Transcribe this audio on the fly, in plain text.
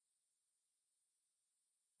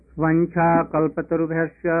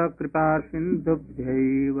वंशाकल्पतरुभ्यश्च कृपा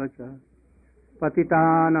सिन्धुभ्यैव च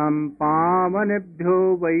पतितानां पावनेभ्यो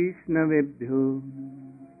वैष्णवेभ्यो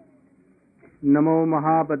नमो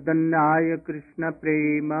महावदन्याय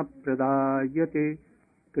कृष्णप्रेमप्रदायते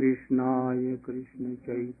कृष्णाय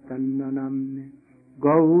कृष्णचैतन्यनाम्ने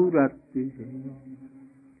गौरत्रिसे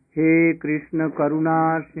हे कृष्ण करुणा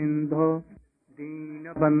सिन्धो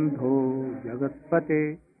दीनबन्धो जगत्पते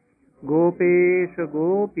गोपेश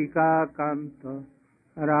गोपिकान्त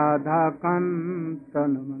राधाकान्त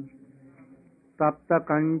नमस्ते तप्त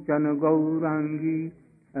कंचन गौरांगी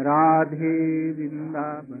राधे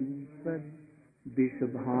वृंदावनेश्वरी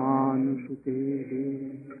विषभानुसुते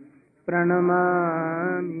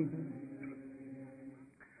प्रणमामि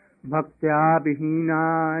भक्त्या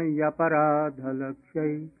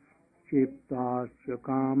विहीनायपराधलक्ष्यै क्षिप्तास्य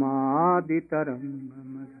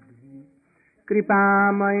कामादितरङ्गमध्ये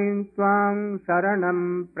कृपामयीं त्वां शरणं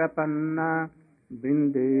प्रपन्ना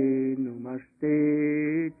वृन्दे नुमस्ते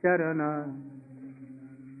चरण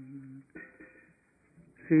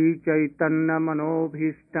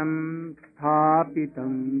श्रीचैतन्यमनोभीष्टं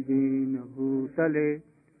स्थापितं येन भूतले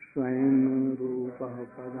स्वयं रूपः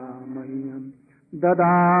कदा मह्यं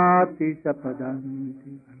ददाति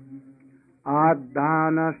सपदन्ति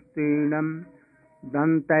आदानस्तीनं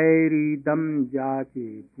दन्तैरिदं जाचे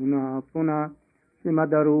पुनः पुनः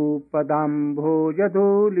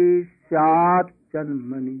श्रीमद्रूपदाम्भोजधूलि स्यात्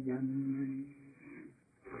जन्मनि जन्मनि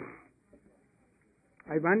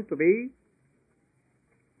I want to be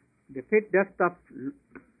the fit dust of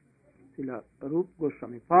Srila Rupa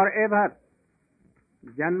Goswami forever.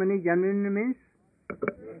 Janmani, Janmani means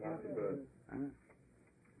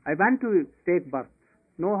I want to take birth,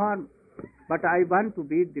 no harm, but I want to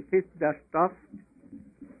be the fit dust of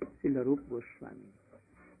Srila Rupa Goswami.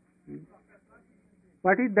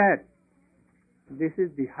 What is that? This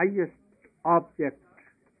is the highest object.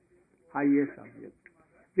 Highest object.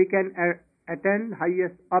 We can attain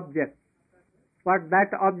highest object. What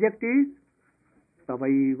that object is?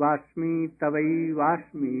 Tavaivasmi,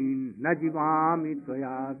 tavaivasmi, na jivami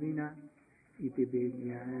tvaya vina, iti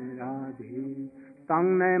vijnaya radhe,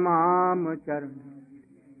 tangnay mam charana.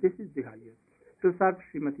 This is the highest. To serve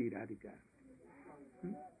Srimati Radhika.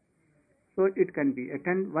 So it can be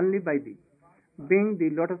attained only by the being the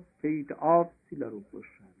lotus feet of Srila Rupa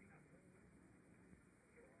Goswami.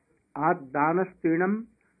 Ad danastinam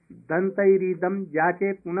dantairidam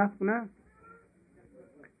jache punah punah.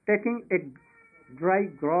 Taking a dry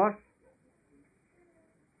grass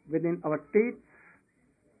within our teeth,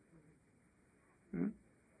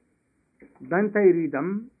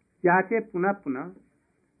 dantairidam jache punah punah.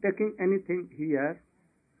 Taking anything here,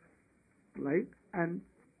 like, and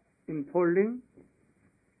enfolding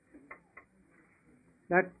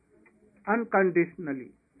that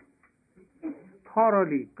unconditionally,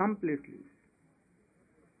 thoroughly, completely.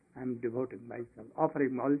 I am devoting myself,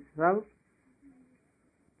 offering myself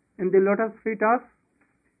in the lotus feet of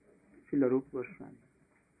Srila Rupa Goswami.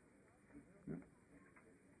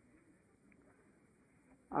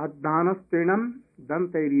 Adhanastrinam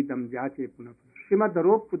dantairidam jache punah. Srimad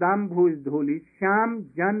Rupa Pudambhu Dholi Shyam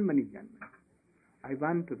Janmani Janmani. I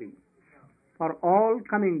want to be, for all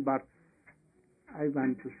coming births, I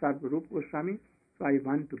want to serve Rupa Goswami, so I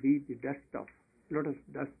want to be the dust of, lotus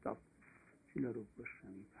dust of Srila Rupa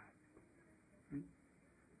Goswami.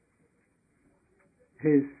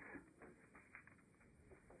 His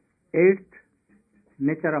eighth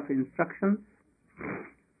nature of instructions,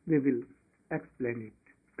 we will explain it.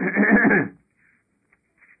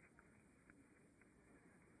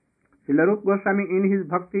 Srila Rupa Goswami in his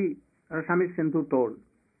Bhakti Rasamrita Sindhu told,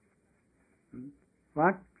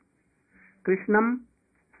 what? Krishnam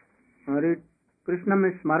Smaran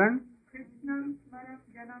Krishnam Smaran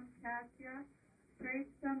Janam Chasya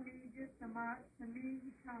Krishtam Nija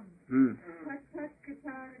Samihitham Tathat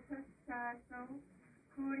Kataratat Saso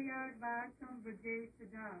Kuryad Vasam Vrje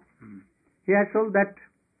Sada. He has told that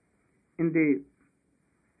in the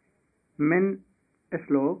main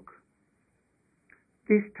slok,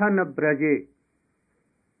 Tisthana Braje,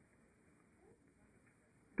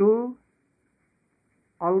 to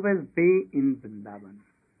always be in Vrindavan.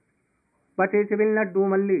 But it will not do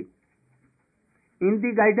only in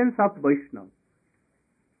the guidance of Vaishnava.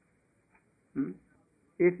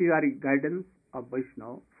 If you are in guidance of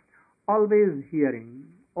Vaishnava, always hearing,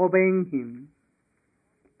 obeying him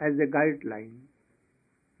as a guideline,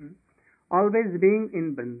 always being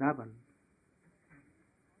in Vrindavan.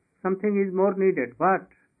 Something is more needed. What?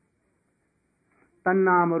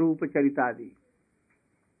 Tannama Rupa Charitadi.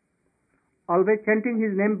 Always chanting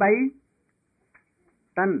his name by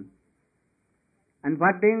tan. And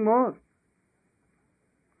what doing more?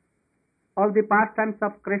 All the pastimes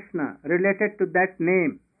of Krishna related to that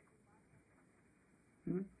name.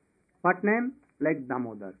 What name? Like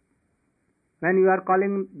Damodar. When you are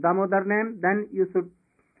calling Damodar name, then you should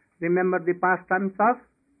remember the pastimes of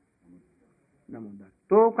Damodar.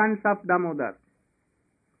 Two kinds of Damodar.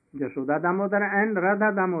 Jashoda Damodar and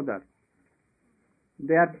Radha Damodar.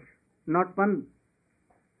 They are not one.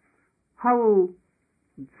 How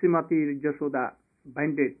Srimati Jashoda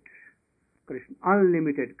binded Krishna,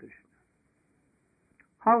 unlimited Krishna.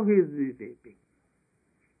 How he is weeping.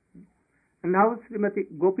 And how Srimati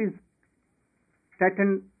Gopis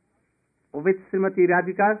threatened with Srimati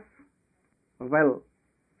Radhika's well,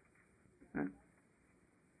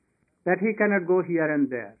 that he cannot go here and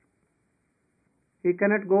there. He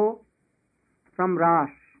cannot go from Ras.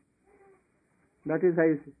 That is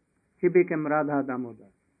how he became Radha Damodar.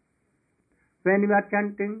 When you are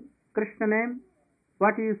chanting Krishna name,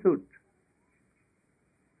 what you should?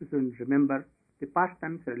 You should remember the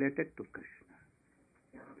pastimes related to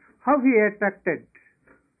Krishna. How he attracted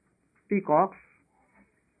peacocks,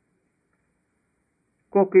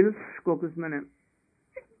 kokils mean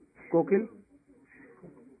kokil,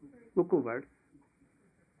 cuckoo birds,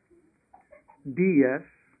 deer,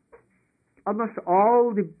 almost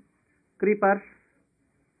all the creepers,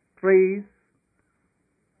 trees,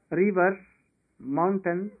 rivers,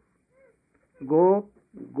 mountains,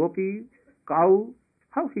 gopi, cow,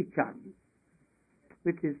 how he charmed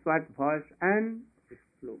with his sweet voice and his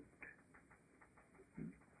flute.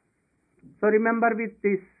 So remember with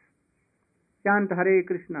this, chant Hare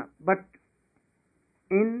Krishna, but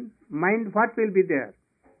in mind what will be there?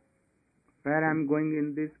 Where I am going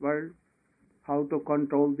in this world, how to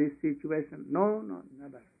control this situation? No,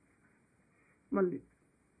 never. Only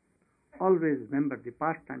always remember the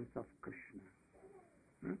pastimes of Krishna.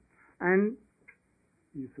 And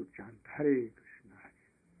you should chant Hare Krishna.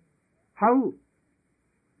 How?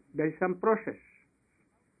 There is some process.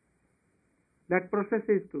 That process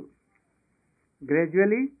is to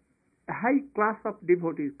gradually a high class of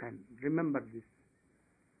devotees can remember this.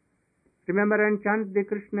 Remember and chant the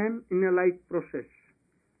Krishna name in a like process.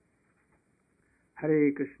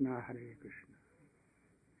 Hare Krishna, Hare Krishna.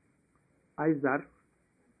 Eyes are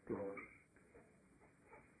closed.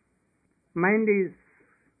 Mind is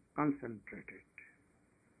concentrated.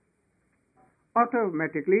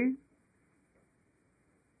 Automatically,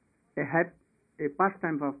 a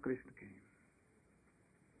pastime of Krishna came.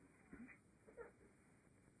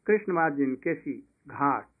 Krishna was in Keshi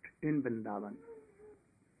Ghat in Vrndavana,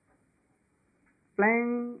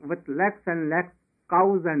 playing with lakhs and lakhs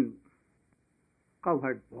cows and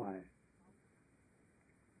cowherd boys,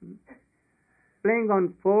 playing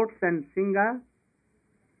on forts and singers,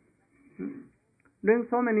 doing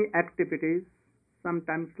so many activities,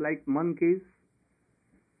 sometimes like monkeys,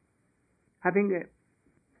 having a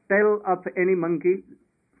tail of any monkey,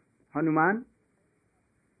 Hanuman.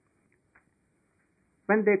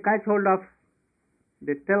 When they catch hold of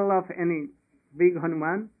the tail of any big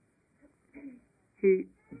Hanuman, he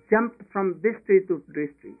jumped from this tree to this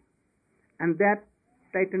tree, and that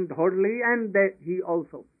tightened hardly, and he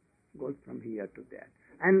also goes from here to there,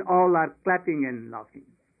 and all are clapping and laughing.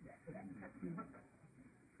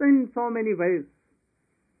 So in so many ways,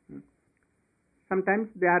 sometimes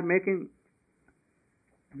they are making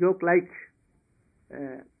joke like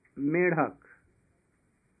medhak,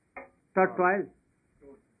 tortoise,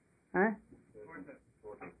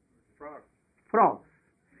 frogs.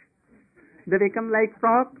 They become like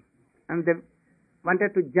frog, and they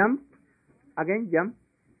wanted to jump, again jump,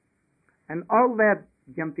 and all were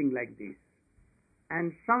jumping like this,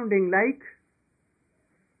 and sounding like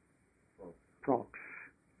frogs.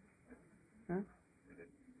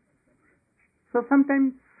 So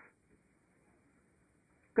sometimes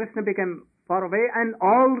Krishna became far away, and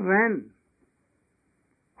all ran.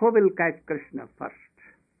 Who will catch Krishna first?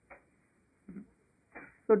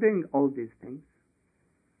 So doing all these things,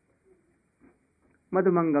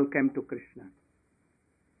 Madhumangal came to Krishna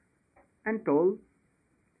and told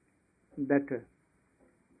that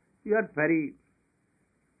you are very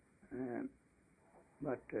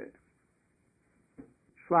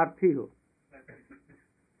swarthi ho,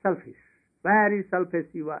 selfish, very selfish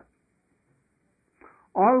you are.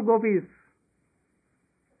 All gopis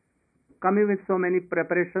coming with so many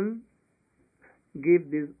preparations, give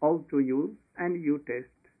this all to you and you taste.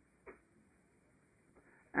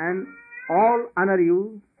 And all honor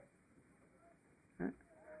you,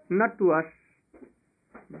 not to us,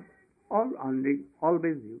 all only,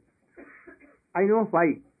 always you. I know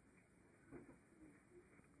why.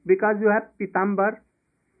 Because you have pitambar,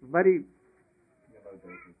 very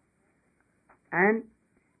And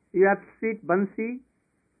you have sweet bansi,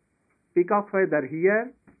 peacock feather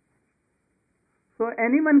here. So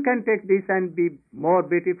anyone can take this and be more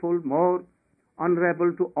beautiful, more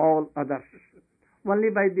honorable to all others. Only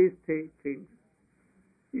by these three things.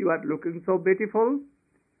 You are looking so beautiful,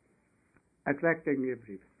 attracting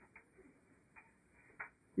everyone.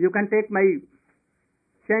 You can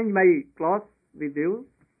change my clothes with you,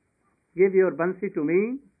 give your bansi to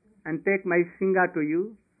me, and take my singa to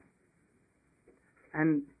you,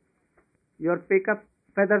 and your peacock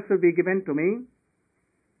feather should be given to me.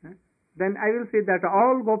 Then I will see that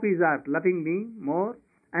all gopis are loving me more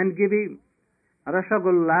and giving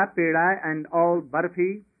rasagulla, peda, and all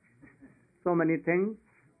barfi, so many things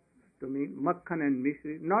to me, makhan and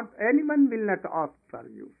mishri. Not anyone will not ask for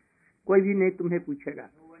you. कोई भी नहीं तुम्हें पूछेगा.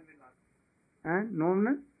 No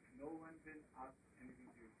one.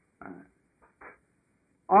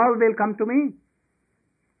 All will come to me.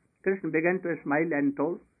 Krishna began to smile and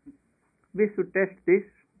told, we should test this.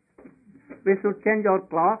 We should change our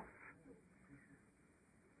clothes.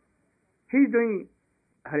 He is doing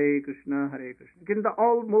Hare Krishna, Hare Krishna. Then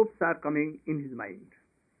all moves are coming in his mind.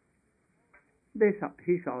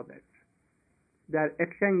 He saw that. They are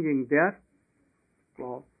exchanging their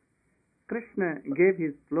clothes. Krishna gave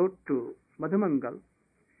his flute to Madhumangal,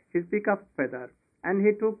 his peacock feather, and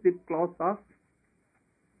he took the clothes of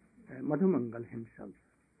Madhumangal himself.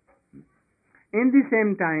 In the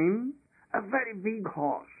same time, a very big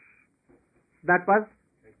horse, that was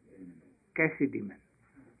Kasi demon.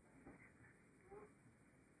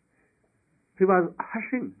 He was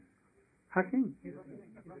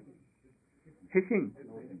hissing,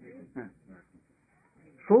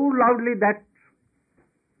 so loudly that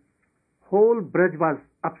whole Braj was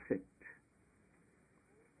upset.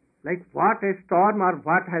 Like what a storm or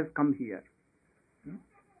what has come here.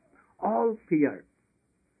 All feared.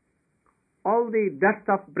 All the dust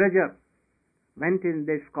of Braja went in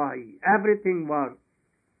the sky. Everything was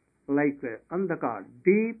like andhakar,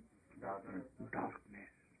 deep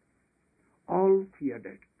darkness. All feared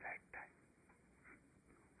at that time.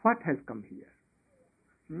 What has come here?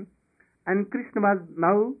 And Krishna was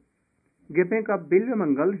now giving up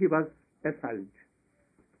Bilvamangal. He was assailed.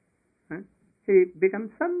 He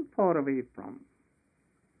became some far away from.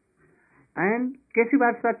 And Keshi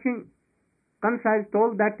was searching. Kansa is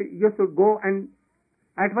told that you should go and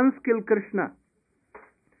at once kill Krishna.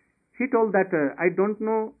 He told that I don't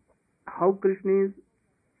know how Krishna is,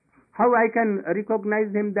 how I can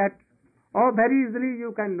recognize him that, very easily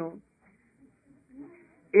you can know.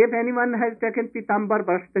 If anyone has taken Pitambar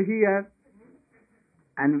Bhasta here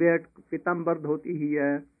and wear Pitambar Dhoti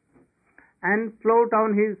here and float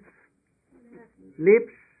on his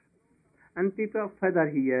lips and peacock feather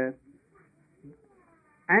here,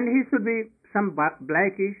 and he should be some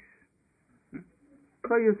blackish,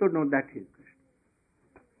 so you should know that he is Krishna.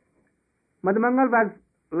 Madhumangal was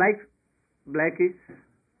like blackish,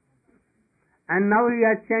 and now he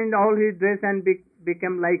has changed all his dress and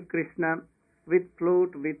became like Krishna, with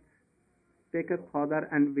flute, with peacock feather,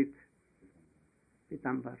 and with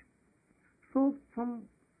pitambar. So from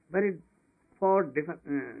very far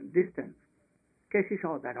distance, Keshi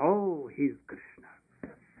saw that, he is Krishna.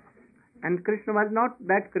 And Krishna was not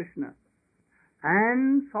that Krishna.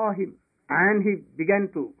 And saw him. And he began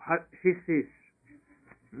to hiss.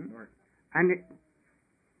 And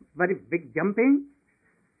very big jumping.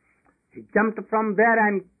 He jumped from there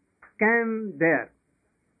and came there.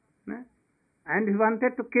 And he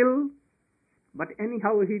wanted to kill, but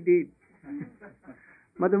anyhow he did.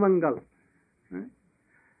 Madhumangal.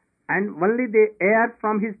 And only the air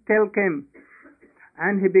from his tail came,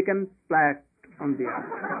 and he became flat on the earth.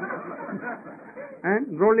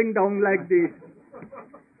 And rolling down like this.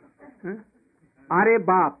 Are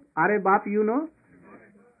Baap, you know?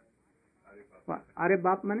 What? Are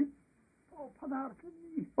Baap means?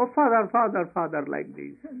 Father, like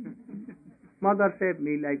this. Mother save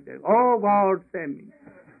me, like that. Oh God, save me.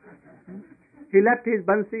 He left his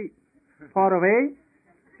bansi far away,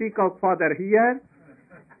 peacock feather here,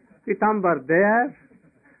 pitambar there,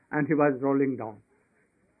 and he was rolling down.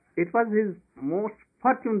 It was his most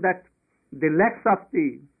fortune that the legs of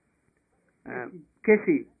the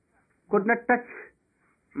Keshi could not touch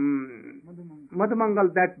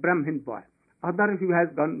Madhumangal, that Brahmin boy. Other he has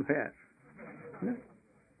gone where?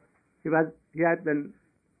 He had been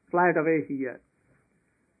flied away here.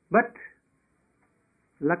 But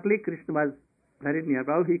luckily Krishna was very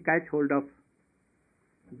nearby. He catch hold of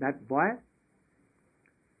that boy.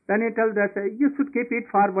 Then he told us, you should keep it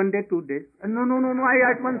for 1 day, 2 days. No,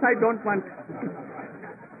 I at once I don't want.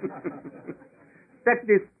 Take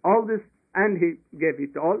this, all this And he gave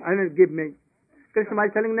it all, and give me. Krishna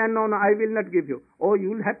was telling, no, no, no, I will not give you. Oh, you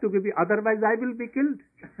will have to give me, otherwise I will be killed.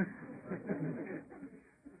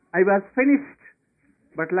 I was finished,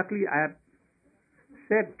 but luckily I have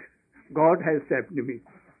saved. God has saved me.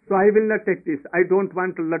 So I will not take this. I don't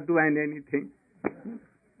want to laddu and anything.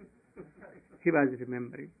 He was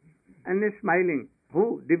remembering. And he's smiling.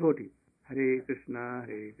 Who? Devotee. Hare Krishna,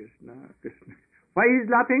 Hare Krishna, Krishna. Why he is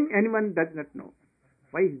laughing? Anyone does not know.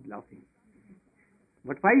 Why he is laughing?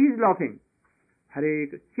 But why he is laughing? Hare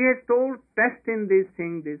Krishna. He has told, test in this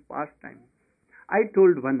thing, this pastime. I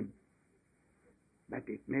told one that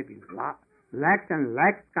it may be lakhs and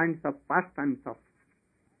lakhs kinds of pastimes of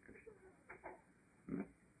Krishna.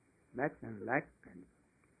 Lakhs and lakhs kinds.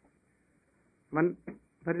 One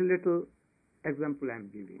very little example I am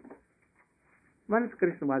giving. Once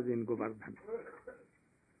Krishna was in Govardhan.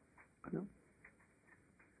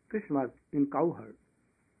 Krishna was in cow herd,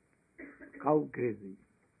 cow grazing.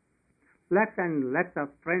 Lakhs and lakhs of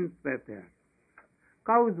friends were there.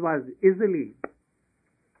 Cows was easily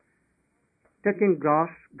taking grass,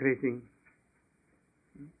 grazing.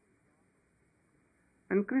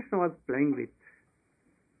 And Krishna was playing with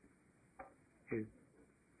his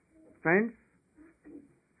friends.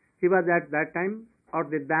 He was at that time at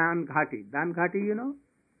the Dan Ghati. Dan Ghati, you know,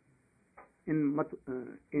 in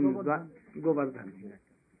Govardhan.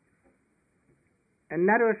 A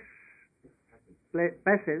narrow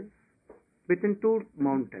passage between two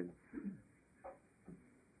mountains.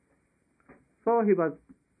 So he was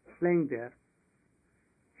playing there.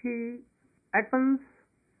 He at once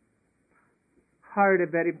heard a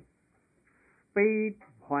very sweet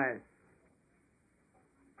voice.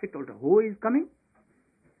 He told her, who is coming?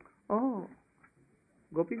 Oh,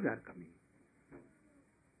 gopis are coming.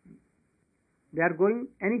 They are going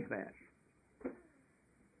anywhere.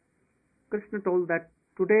 Krishna told that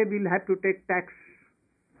today we'll have to take tax,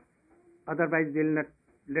 otherwise we'll not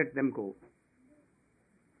let them go.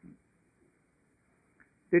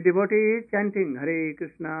 The devotee is chanting Hare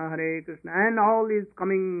Krishna, and all is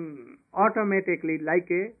coming automatically like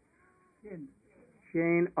a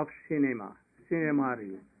chain of cinema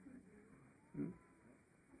reel.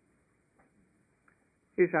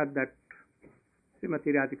 He said that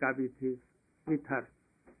Srimati Radhika with her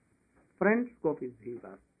friends gopis, he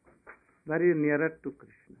was very nearer to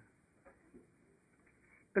Krishna.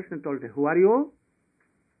 Krishna told her, who are you?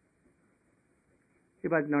 She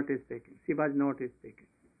was not speaking. She was not speaking.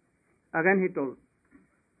 Again he told,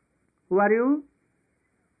 who are you?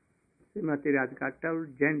 Srimati Radhika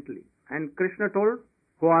told gently. And Krishna told,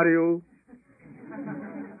 who are you?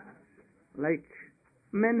 Like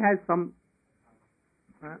men has some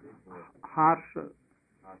harsh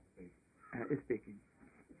speaking.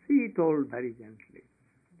 She told very gently,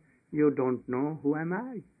 you don't know who am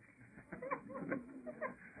I?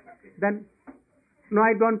 Then, no,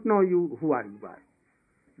 I don't know you. Who are you?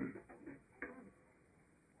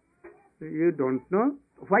 You don't know.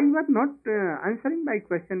 Why you are not answering my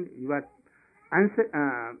question? You are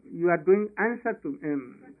doing answer to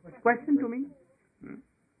question to me.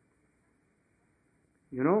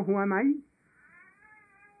 You know who am I?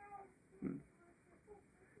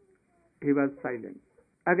 He was silent.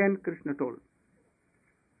 Again Krishna told,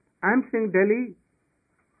 I am seeing daily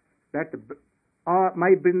that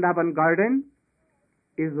my Vrndavana garden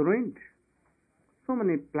is ruined. So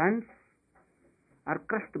many plants are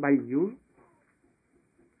crushed by you.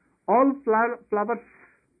 All flowers,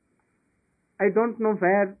 I don't know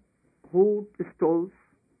where, who stole.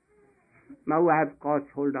 Now I have caught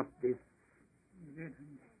hold of this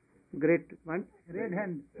great one,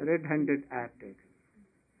 red-handed attack.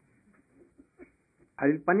 I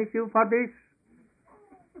will punish you for this.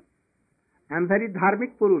 I am very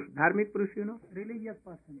dharmic purush. Dharmic purush, you know? Religious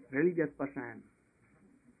person.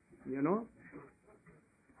 You know?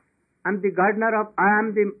 I am the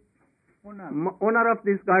owner of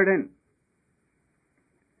this garden.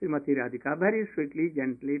 Srimati Radhika very sweetly,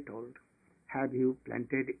 gently told, have you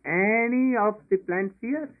planted any of the plants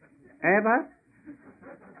here? Ever?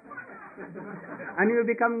 And you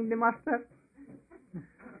become the master?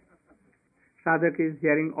 Sadhak is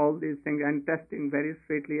hearing all these things and testing very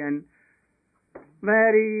sweetly and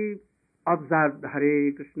very observed,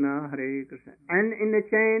 Hare Krishna, Hare Krishna. And in a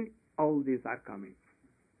chain, all these are coming.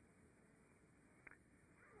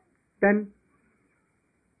 Then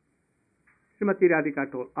Srimati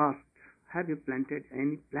Radhika asked, have you planted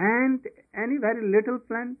any plant, any very little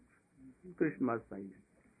plant? Krishna was silent.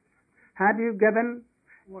 Have you given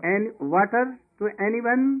any water to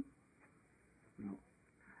anyone? No.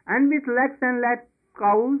 And with lakhs and lakhs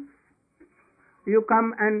cows, you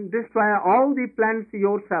come and destroy all the plants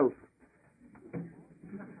yourself.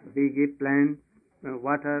 We give plants,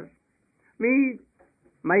 water.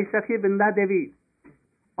 My Sakhi Vrinda Devi,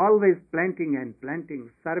 always planting and planting,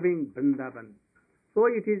 serving Vrindavan. So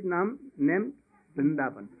it is named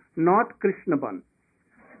Vrindavan, not Krishnavan.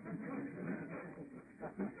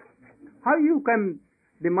 How you can,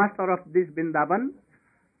 the master of this Vrindavan,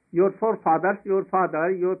 your forefathers, your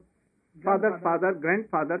father, your father's father,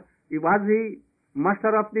 grandfather, was he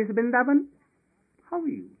master of this Vrindavan? How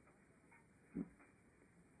you?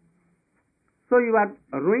 So you are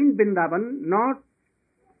ruined Vrindavan, not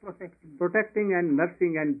protecting and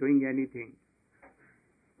nursing and doing anything.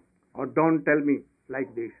 Or don't tell me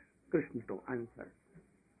like this. Krishna to answer.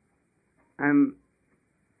 I am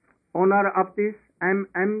owner of this. I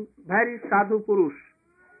am very sadhu purush,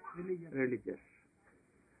 religious.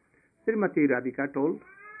 Srimati Radhika told,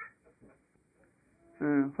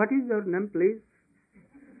 what is your name, please?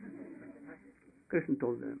 Krishna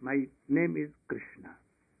told them, my name is Krishna.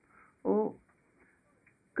 Oh,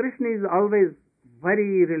 Krishna is always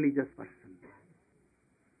very religious person.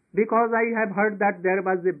 Because I have heard that there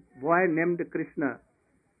was a boy named Krishna.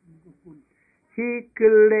 He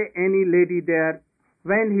killed any lady there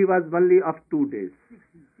when he was only of 2 days.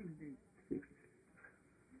 6 days.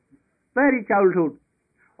 Very childhood.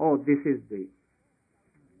 Oh, this is the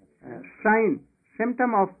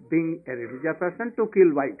symptom of being a religious person, to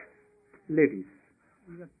kill wives, ladies.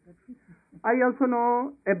 I also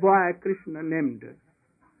know a boy, Krishna, named,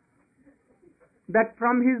 that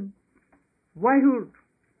from his boyhood,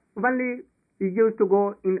 only he used to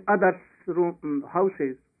go in others'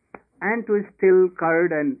 houses and to steal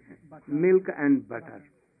curd and milk and butter.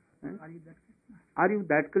 Are you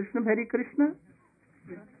that Krishna, very Krishna?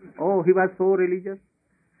 Oh, he was so religious.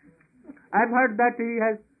 I've heard that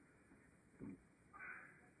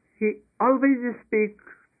he always speak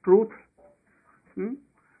truth.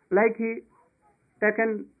 Like he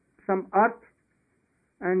taken some earth,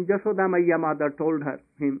 and Jashoda Maiya mother told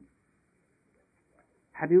him,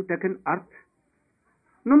 have you taken earth?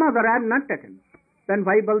 No, mother, I have not taken. Then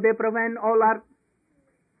why Baldev Prabhu and all are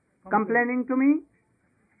complaining to me?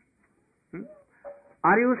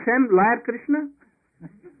 Are you same liar Krishna?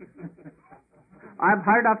 I have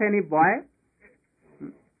heard of any boy.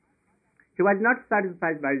 He was not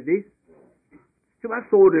satisfied by this. He was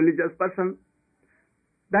so religious person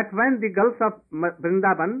that when the girls of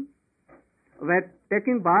Vrindavan were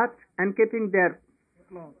taking bath and keeping their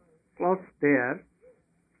clothes there,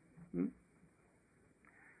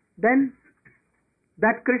 then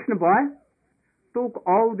that Krishna boy took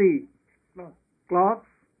all the cloths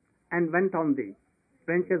and went on the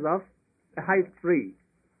branches of a high tree.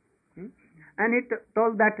 And he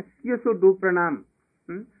told that you should do pranam.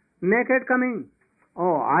 Naked coming.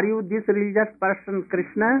 Oh, are you this religious person,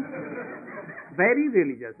 Krishna? Very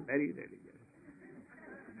religious, very religious.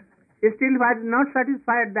 Still was not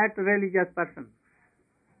satisfied, that religious person.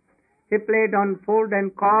 He played on flute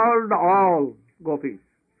and called all gopis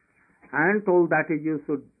and told that you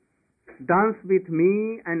should dance with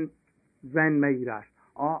me and join my ras.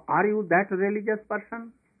 Oh, are you that religious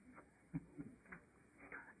person?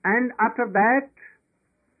 And after that,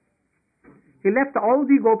 he left all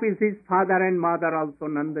the gopis, his father and mother also,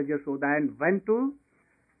 Nanda, Yashoda, and went to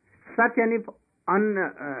search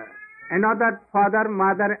another father,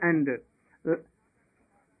 mother, and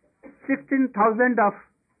 16,000 of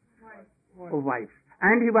wives.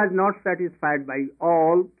 And he was not satisfied by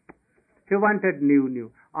all. He wanted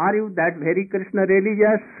new. Are you that very Krishna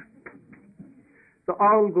religious? So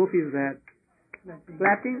all gopis were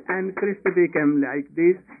clapping, and Krishna became like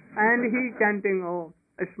this, and he chanting, oh,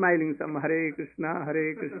 smiling some Hare Krishna,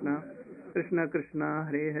 Krishna Krishna,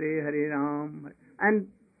 Hare Hare, Hare Ram. And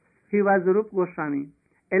he was Rupa Goswami.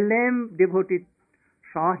 A lame devotee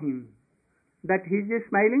saw him, that he is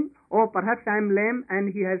smiling. Oh, perhaps I am lame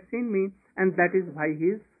and he has seen me, and that is why he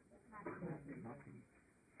is laughing.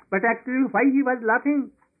 But actually, why he was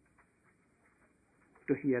laughing?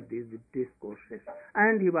 To hear these discourses.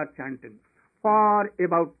 And he was chanting for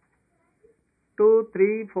about 2,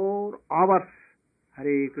 3, 4 hours.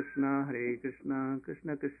 Hare Krishna,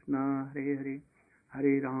 Krishna Krishna, Hare Hare,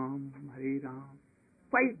 Hare Ram,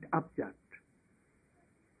 quite abject.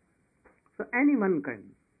 So anyone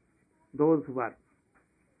can, those who are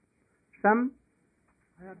some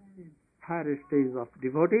higher stage of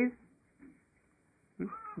devotees,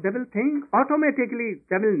 they will think automatically,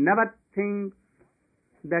 they will never think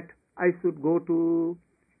that I should go to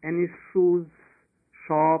any shoes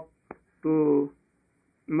shop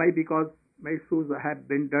because my shoes have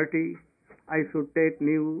been dirty, I should take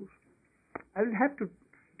new. I will have to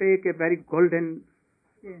take a very golden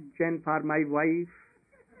chain for my wife.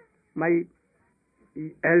 My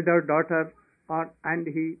elder daughter, and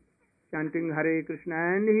he chanting Hare Krishna,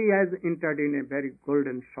 and he has entered in a very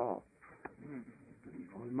golden shop.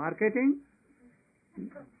 All marketing,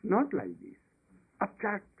 not like this.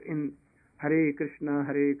 Abstract in Hare Krishna,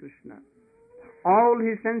 Hare Krishna. All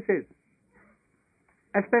his senses,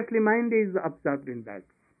 especially mind, is absorbed in that.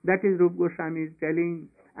 That is Rupa Goswami is telling,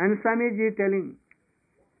 and Swamiji is telling.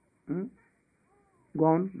 Go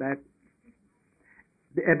on, back.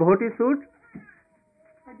 The devotee should?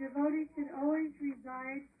 A devotee should always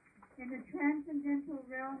reside in the transcendental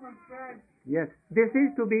realm of Braj. Yes, this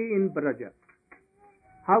is to be in Braja.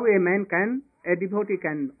 How a devotee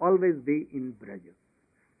can always be in Braja.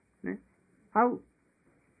 How?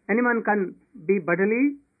 Anyone can be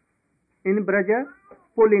bodily in Braja,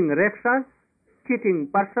 pulling rickshaws, cheating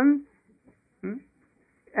persons,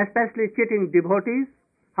 especially cheating devotees.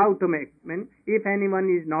 How to make money? If anyone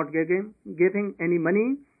is not giving any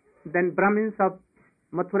money, then Brahmins of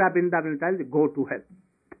Mathura Vrndavana tell you, go to hell.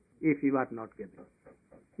 If you are not giving,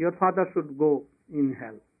 your father should go in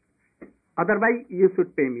hell. Otherwise, you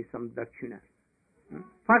should pay me some dakshina.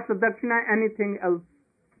 First dakshina, anything else.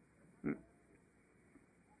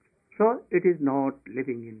 So it is not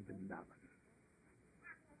living in Vrindavan.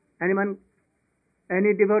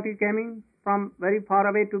 Any devotee coming from very far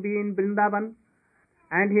away to be in Vrindavan,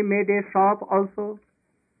 and he made a shop also,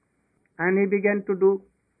 and he began to do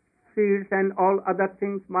seeds and all other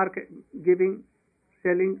things, market, giving,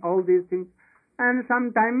 selling all these things, and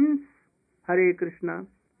sometimes Hare Krishna,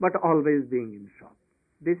 but always being in shop.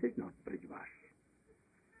 This is not Brajvas.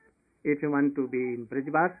 If you want to be in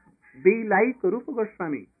Brajvas, be like Rupa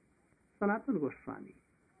Goswami, Sanatana Goswami,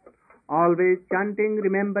 always chanting,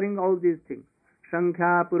 remembering all these things.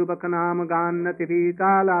 Sankhya Purvakanam Gannativi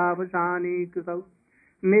Kalavasani Kusau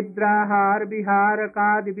Nidrahar Vihar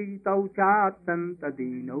Kadivitau Chatanta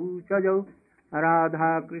Dinau Chajau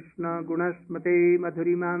Radha Krishna Gunasmate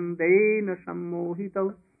Madhuriman Dena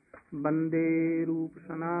Sammohitau Bande Rup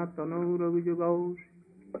Sanatano Ravijugau.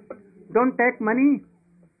 Don't take money.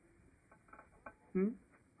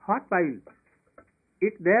 Hot while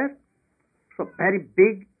it there. So very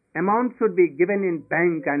big amount should be given in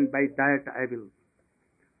bank, and by that I will,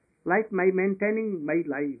 like my maintaining my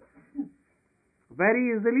life,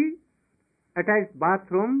 very easily attached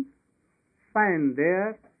bathroom, fan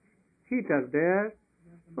there, heater there,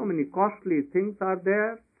 so many costly things are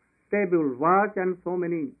there, table watch, and so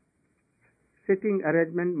many sitting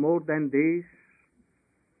arrangement more than this.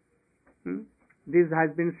 This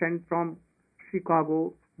has been sent from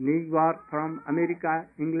Chicago, New York, from America,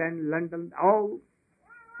 England, London, all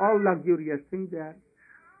luxurious things there.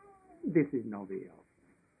 This is no way out.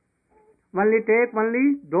 Only take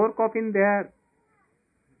door coffin there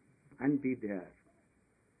and be there.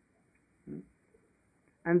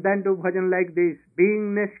 And then do bhajan like this,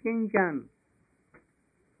 being Neskinchan.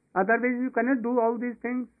 Otherwise you cannot do all these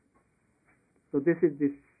things. So this is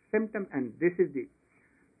the symptom, and this is the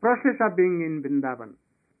process of being in Vrindavan.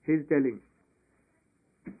 He is telling,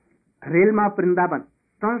 realm of Vrindavan.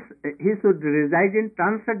 He should reside in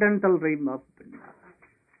transcendental realm of Vrindavan.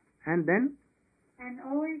 And then? And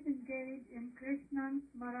always engage in Krishnam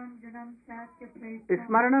Smaram Janam Satya Praise.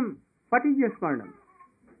 Smaranam. What is Smaranam?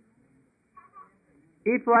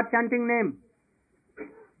 If you are chanting name,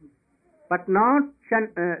 but not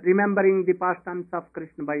remembering the pastimes of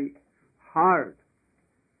Krishna by heart,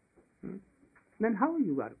 then how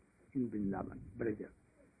you are in Vrindavan, Braja?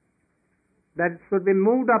 That should be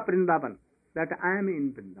moved up Vrindavan, that I am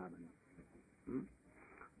in Vrindavan.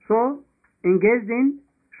 So, engaged in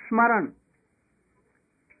Smaran.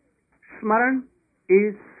 Smaran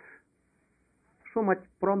is so much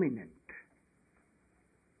prominent.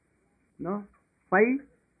 No? Why?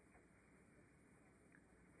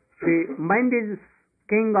 The mind is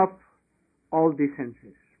king of all the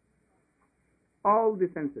senses. All the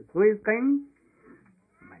senses. Who is king?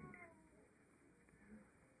 Mind.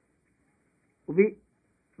 We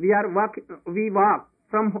walk.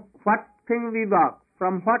 From what thing we walk?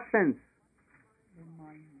 From what sense?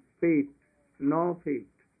 Faith. No faith.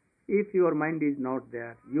 If your mind is not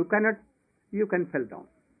there, you can fall down.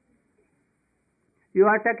 You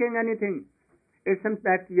are taking anything. It seems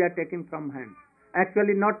that we are taking from hand.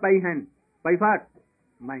 Actually not by hand. By what?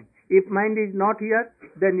 Mind. If mind is not here,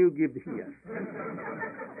 then you give here.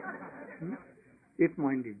 If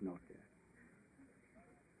mind is not there.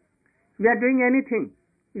 We are doing anything.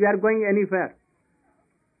 We are going anywhere.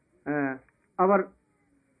 Our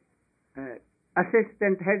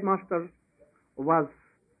assistant headmaster was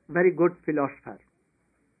very good philosopher.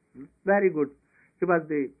 Very good. He was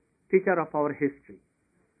the teacher of our history.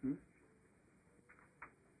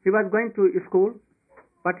 He was going to school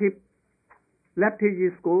But he left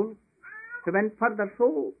his school. He went further,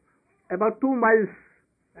 so about 2 miles,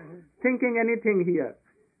 thinking anything here.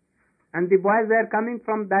 And the boys were coming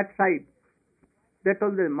from that side. They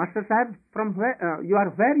told him, Master Sahib, from where you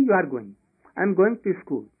are going? I am going to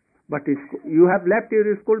school. But you have left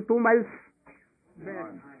your school 2 miles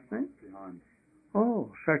back. Right?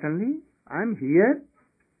 Oh, certainly, I am here.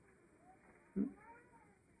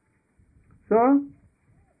 So